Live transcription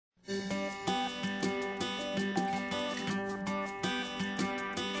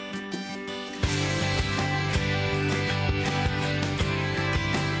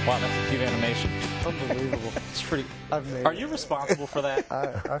information. Unbelievable. It's pretty. Are you responsible for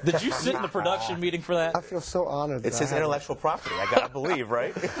that? Did you sit in the production meeting for that? I feel so honored. It's his intellectual property, I gotta believe,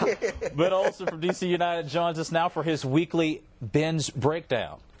 right? Ben Olsen from DC United joins us now for his weekly Ben's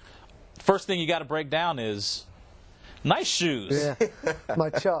breakdown. First thing you got to break down is nice shoes. Yeah, my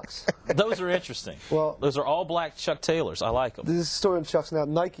Chucks. Those are interesting. Well, those are all black Chuck Taylors. I like them. This is a story in Chucks now.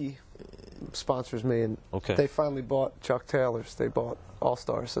 Nike sponsors me, and they finally bought Chuck Taylors. They bought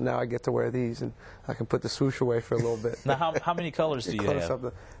All-Stars, so now I get to wear these, and I can put the swoosh away for a little bit. Now, how many colors do you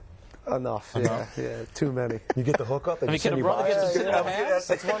have? Enough. Yeah, too many. You get the hookup. I mean, can a brother get some single pads?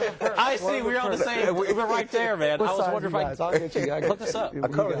 That's one of the perks. I see. We're on the same. We're right there, man. I was wondering if I'll get you. Look this up. I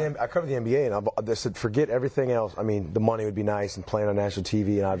covered the NBA, and I said, forget everything else. I mean, the money would be nice and playing on national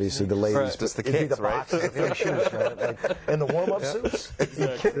TV, and obviously the ladies. Right. Just the kids, right? Shoes, man. Like, and the warm-up suits.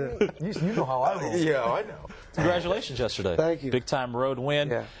 You know how I roll. Yeah, I know. Congratulations yesterday. Thank you. Big-time road win.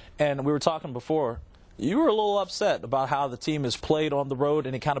 Yeah. And we were talking before. You were a little upset about how the team has played on the road,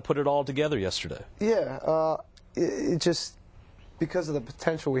 and he kind of put it all together yesterday. Yeah, it just because of the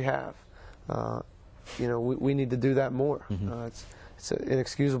potential we have. You know, we need to do that more. It's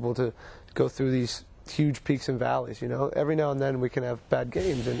inexcusable to go through these huge peaks and valleys. You know, every now and then we can have bad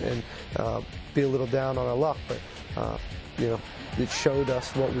games and be a little down on our luck, but you know, it showed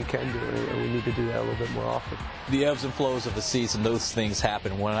us what we can do, and we need to do that a little bit more often. The ebbs and flows of the season, those things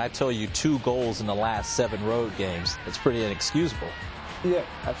happen. When I tell you 2 goals in the last 7 road games, it's pretty inexcusable. Yeah,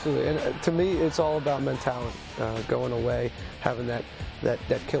 absolutely. And to me, it's all about mentality, going away, having that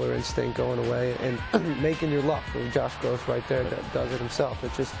killer instinct, going away, and making your luck. Josh Gross right there that does it himself.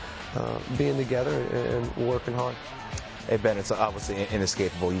 It's just being together and working hard. Hey, Ben, it's obviously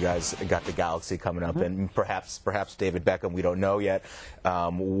inescapable. You guys got the Galaxy coming up, and perhaps David Beckham. We don't know yet.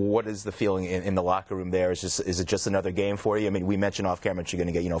 What is the feeling in the locker room there? Is it just another game for you? I mean, we mentioned off camera that you're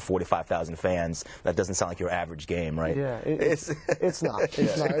going to get 45,000 fans. That doesn't sound like your average game, right? Yeah, it's not.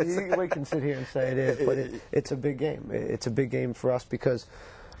 It's not. We can sit here and say it is, but it's a big game. It's a big game for us because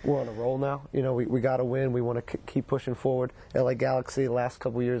we're on a roll now. You know, we got to win. We want to keep pushing forward. LA Galaxy the last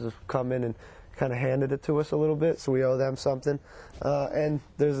couple of years have come in and kind of handed it to us a little bit, so we owe them something. And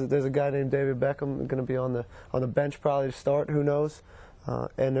there's a guy named David Beckham going to be on the bench probably to start. Who knows?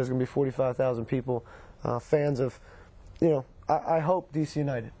 And there's going to be 45,000 people, fans of, you know, I hope DC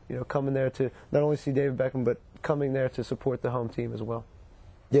United, you know, coming there to not only see David Beckham, but coming there to support the home team as well.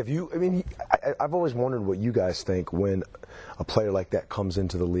 Yeah, I mean, I've always wondered what you guys think when a player like that comes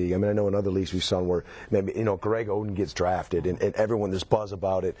into the league. I mean, I know in other leagues we've seen where maybe, you know, Greg Oden gets drafted and everyone, there's buzz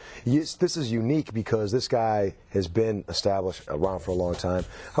about it. Yes, this is unique because this guy has been established around for a long time.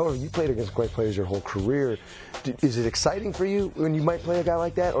 However, you played against great players your whole career. Is it exciting for you when you might play a guy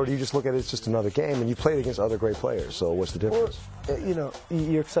like that, or do you just look at it as just another game and you played against other great players? So what's the difference? Well, you know,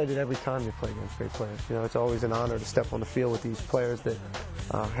 you're excited every time you play against great players. You know, it's always an honor to step on the field with these players that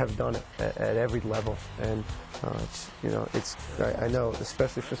have done it at every level, and you know, I know,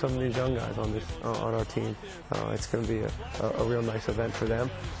 especially for some of these young guys on our team, it's going to be a real nice event for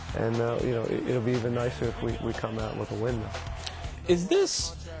them, and you know, it'll be even nicer if we come out with a win. Is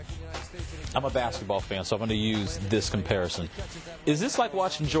this? I'm a basketball fan, so I'm going to use this comparison. Is this like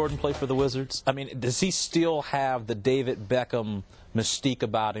watching Jordan play for the Wizards? I mean, does he still have the David Beckham mystique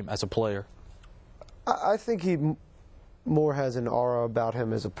about him as a player? I think he more has an aura about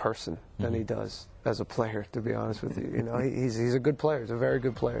him as a person than he does as a player, to be honest with you. You know, he's a good player. He's a very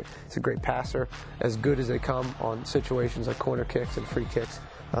good player. He's a great passer, as good as they come on situations like corner kicks and free kicks.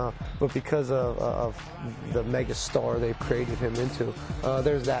 But because of the mega star they've created him into,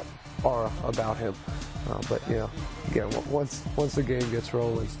 there's that aura about him. But you know, again, once the game gets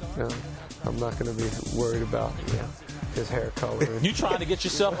rolling, I'm not going to be worried about his hair color. You trying to get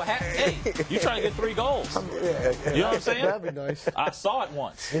yourself a hat? Hey, you trying to get 3 goals? You know what I'm saying? That'd be nice. I saw it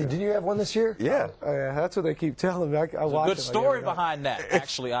once. Hey, didn't you have one this year? Yeah. Yeah, that's what they keep telling me. I There's watch a good story behind that,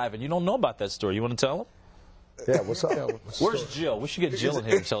 actually, Ivan. You don't know about that story. You want to tell them? Yeah, what's up? Where's Jill? We should get Jill in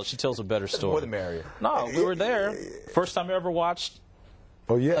here and tell. She tells a better story. More the merrier. No, we were there. First time I ever watched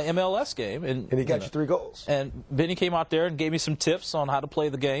an MLS game. And he got you 3 goals. And Benny came out there and gave me some tips on how to play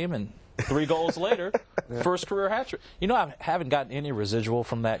the game, and 3 goals later, first career hat trick. You know, I haven't gotten any residual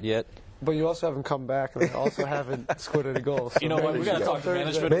from that yet. But you also haven't come back, and I also haven't scored any goals. So you know what? We got to talk to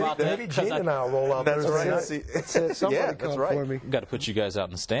management about that. Maybe Gene and I'll roll out. That's right. Somebody come for me. We've got to put you guys out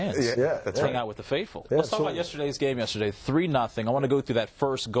in the stands. Yeah, that's hang right. out with the faithful. Yeah, Let's talk about yesterday's game. 3-0. I want to go through that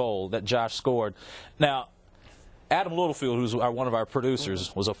first goal that Josh scored. Now, Adam Littlefield, who's one of our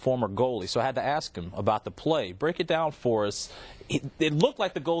producers, was a former goalie, so I had to ask him about the play. Break it down for us. It looked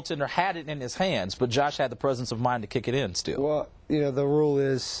like the goaltender had it in his hands, but Josh had the presence of mind to kick it in still. Well, the rule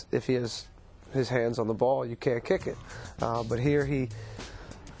is if he has his hands on the ball, you can't kick it. But here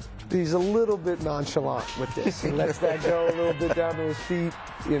he's a little bit nonchalant with this. He lets that go a little bit down to his feet.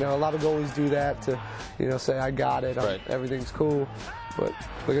 A lot of goalies do that to, say, I got it, right. Everything's cool. But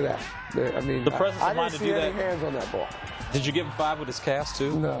look at that. The presence of mind to do that. I didn't see any hands on that ball. Did you give him 5 with his cast,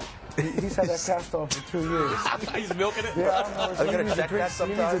 too? No. He's had that cast on for 2 years. He's milking it? Yeah, I don't know. Are you going to check that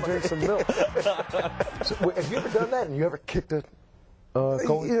sometime? He needs to drink some milk. So, have you ever done that? And you ever kicked a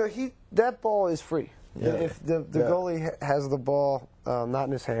goalie? That ball is free. Yeah. If the goalie has the ball not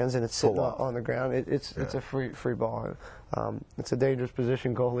in his hands and it's sitting on the ground, it's a free ball. It's a dangerous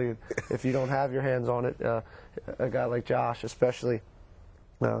position, goalie. If you don't have your hands on it, a guy like Josh, especially,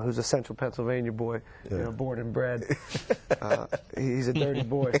 who's a Central Pennsylvania boy, born and bred, he's a dirty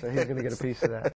boy, so he's going to get a piece of that.